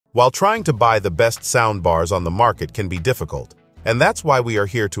While trying to buy the best soundbars on the market can be difficult, and that's why we are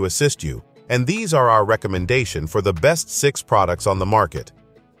here to assist you, and these are our recommendation for the best 6 products on the market.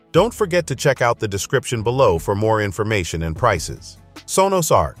 Don't forget to check out the description below for more information and prices. Sonos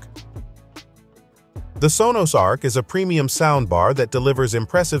Arc. The Sonos Arc is a premium soundbar that delivers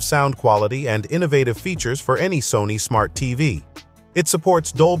impressive sound quality and innovative features for any Sony smart TV. It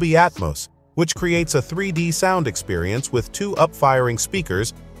supports Dolby Atmos, which creates a 3D sound experience with 2 up-firing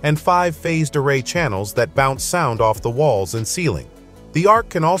speakers and 5 phased array channels that bounce sound off the walls and ceiling. The Arc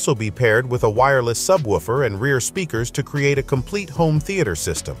can also be paired with a wireless subwoofer and rear speakers to create a complete home theater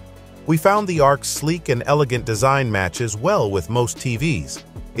system. We found the Arc's sleek and elegant design matches well with most TVs.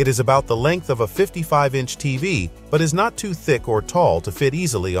 It is about the length of a 55-inch TV, but is not too thick or tall to fit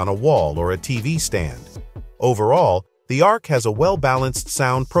easily on a wall or a TV stand. Overall, the Arc has a well-balanced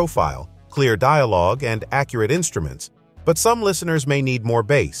sound profile, clear dialogue, and accurate instruments, but some listeners may need more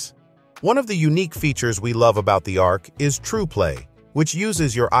bass. One of the unique features we love about the Arc is TruePlay, which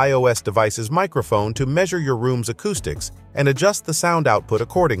uses your iOS device's microphone to measure your room's acoustics and adjust the sound output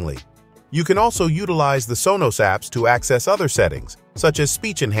accordingly. You can also utilize the Sonos apps to access other settings, such as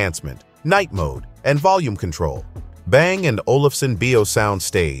speech enhancement, night mode, and volume control. Bang Olufsen Beosound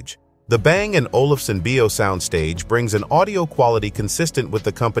Stage. The Bang Olufsen Beosound Stage brings an audio quality consistent with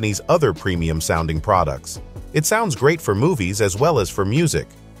the company's other premium-sounding products. It sounds great for movies as well as for music.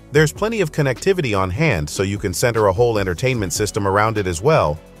 There's plenty of connectivity on hand, so you can center a whole entertainment system around it as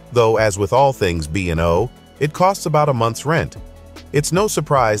well, though as with all things B&O, it costs about a month's rent. It's no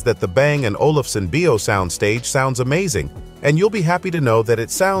surprise that the Bang Olufsen Beosound Stage sounds amazing, and you'll be happy to know that it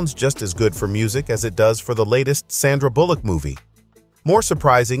sounds just as good for music as it does for the latest Sandra Bullock movie. More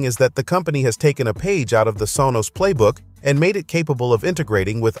surprising is that the company has taken a page out of the Sonos playbook and made it capable of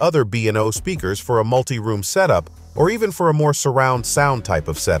integrating with other B&O speakers for a multi-room setup or even for a more surround sound type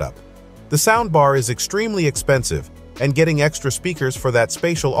of setup. The soundbar is extremely expensive, and getting extra speakers for that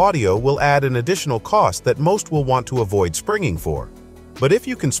spatial audio will add an additional cost that most will want to avoid springing for. But if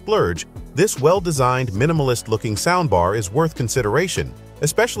you can splurge, this well-designed, minimalist-looking soundbar is worth consideration,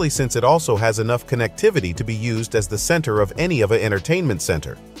 especially since it also has enough connectivity to be used as the center of any of an entertainment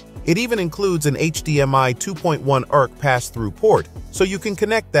center. It even includes an HDMI 2.1 ARC pass-through port, so you can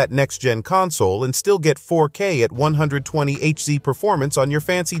connect that next-gen console and still get 4K at 120 Hz performance on your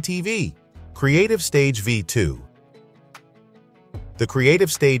fancy TV. Creative Stage V2. The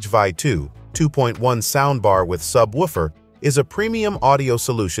Creative Stage V2 2.1 soundbar with subwoofer is a premium audio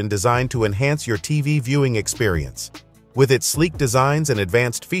solution designed to enhance your TV viewing experience. With its sleek designs and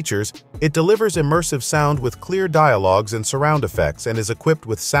advanced features, it delivers immersive sound with clear dialogues and surround effects and is equipped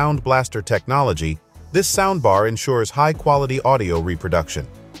with Sound Blaster technology. This soundbar ensures high-quality audio reproduction.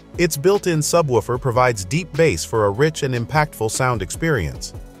 Its built-in subwoofer provides deep bass for a rich and impactful sound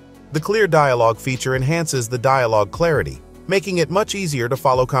experience. The clear dialogue feature enhances the dialogue clarity, making it much easier to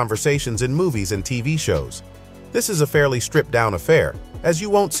follow conversations in movies and TV shows. This is a fairly stripped-down affair, as you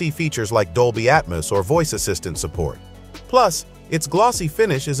won't see features like Dolby Atmos or voice assistant support. Plus, its glossy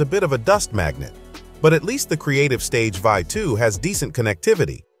finish is a bit of a dust magnet. But at least the Creative Stage V2 has decent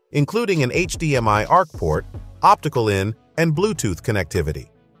connectivity, including an HDMI ARC port, optical in, and Bluetooth connectivity.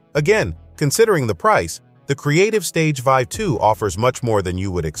 Again, considering the price, the Creative Stage V2 offers much more than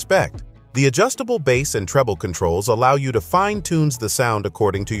you would expect. The adjustable bass and treble controls allow you to fine-tune the sound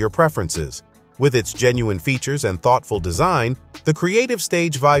according to your preferences. With its genuine features and thoughtful design, the Creative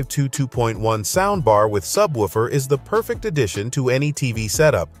Stage V2 2.1 soundbar with subwoofer is the perfect addition to any TV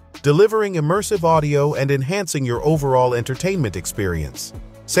setup, delivering immersive audio and enhancing your overall entertainment experience.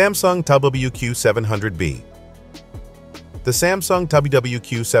 Samsung WQ700B. The Samsung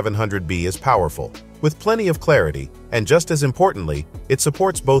WQ700B is powerful, with plenty of clarity, and just as importantly, it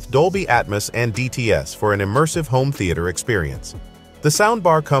supports both Dolby Atmos and DTS for an immersive home theater experience. The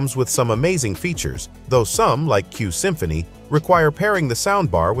soundbar comes with some amazing features, though some, like Q Symphony, require pairing the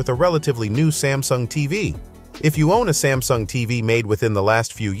soundbar with a relatively new Samsung TV. If you own a Samsung TV made within the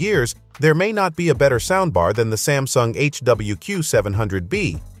last few years, there may not be a better soundbar than the Samsung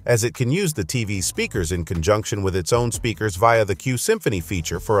WQ700B, as it can use the TV's speakers in conjunction with its own speakers via the Q Symphony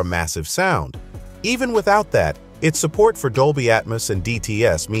feature for a massive sound. Even without that, its support for Dolby Atmos and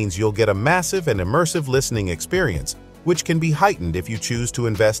DTS means you'll get a massive and immersive listening experience, which can be heightened if you choose to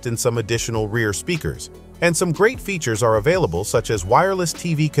invest in some additional rear speakers. And some great features are available, such as wireless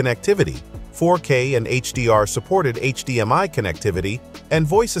TV connectivity, 4K and HDR-supported HDMI connectivity, and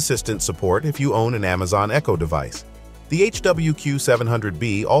voice assistant support if you own an Amazon Echo device. The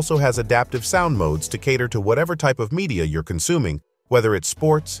HWQ700B also has adaptive sound modes to cater to whatever type of media you're consuming, whether it's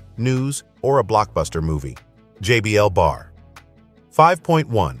sports, news, or a blockbuster movie. JBL Bar.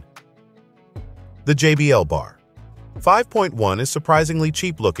 5.1. The JBL Bar. 5.1 is surprisingly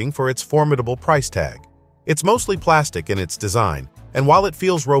cheap-looking for its formidable price tag. It's mostly plastic in its design, and while it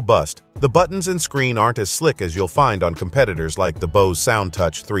feels robust, the buttons and screen aren't as slick as you'll find on competitors like the Bose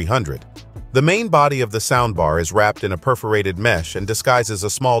SoundTouch 300. The main body of the soundbar is wrapped in a perforated mesh and disguises a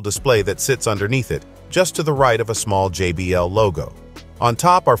small display that sits underneath it, just to the right of a small JBL logo. On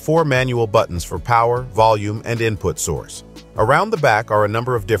top are 4 manual buttons for power, volume, and input source. Around the back are a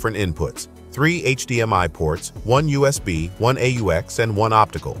number of different inputs, 3 HDMI ports, 1 USB, 1 AUX, and 1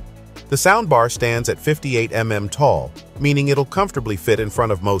 optical. The soundbar stands at 58 mm tall, meaning it'll comfortably fit in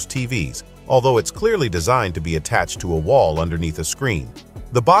front of most TVs, although it's clearly designed to be attached to a wall underneath a screen.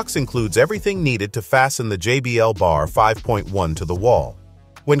 The box includes everything needed to fasten the JBL Bar 5.1 to the wall.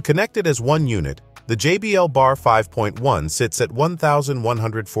 When connected as one unit, the JBL Bar 5.1 sits at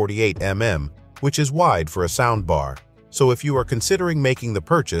 1,148 mm, which is wide for a soundbar. So if you are considering making the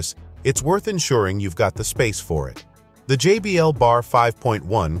purchase, it's worth ensuring you've got the space for it. The JBL Bar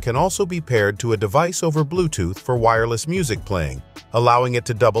 5.1 can also be paired to a device over Bluetooth for wireless music playing, allowing it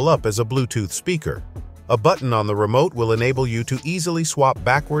to double up as a Bluetooth speaker. A button on the remote will enable you to easily swap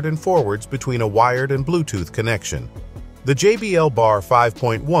backward and forwards between a wired and Bluetooth connection. The JBL Bar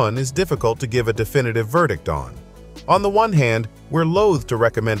 5.1 is difficult to give a definitive verdict on. On the one hand, we're loath to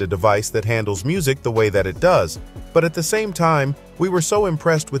recommend a device that handles music the way that it does, but at the same time, we were so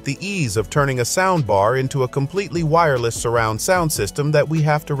impressed with the ease of turning a soundbar into a completely wireless surround sound system that we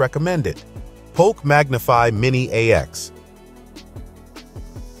have to recommend it. Polk MagniFi Mini AX.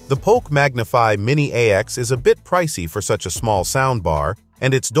 The Polk MagniFi Mini AX is a bit pricey for such a small soundbar,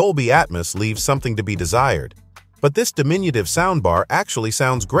 and its Dolby Atmos leaves something to be desired. But this diminutive soundbar actually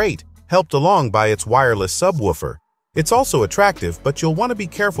sounds great, helped along by its wireless subwoofer. It's also attractive, but you'll want to be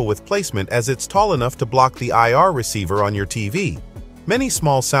careful with placement as it's tall enough to block the IR receiver on your TV. Many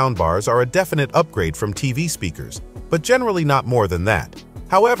small soundbars are a definite upgrade from TV speakers, but generally not more than that.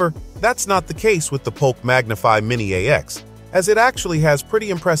 However, that's not the case with the Polk MagniFi Mini AX, as it actually has pretty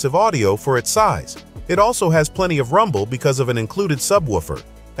impressive audio for its size. It also has plenty of rumble because of an included subwoofer,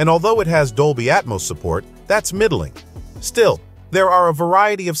 and although it has Dolby Atmos support, that's middling. Still, there are a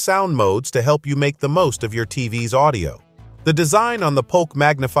variety of sound modes to help you make the most of your TV's audio. The design on the Polk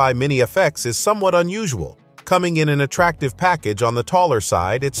MagniFi Mini FX is somewhat unusual. Coming in an attractive package on the taller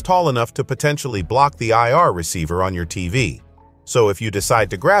side, it's tall enough to potentially block the IR receiver on your TV. So if you decide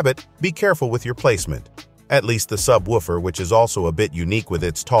to grab it, be careful with your placement. At least the subwoofer, which is also a bit unique with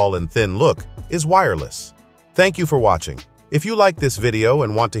its tall and thin look, is wireless. Thank you for watching. If you like this video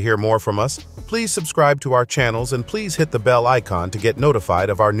and want to hear more from us, please subscribe to our channels and please hit the bell icon to get notified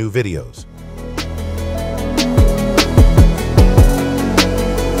of our new videos.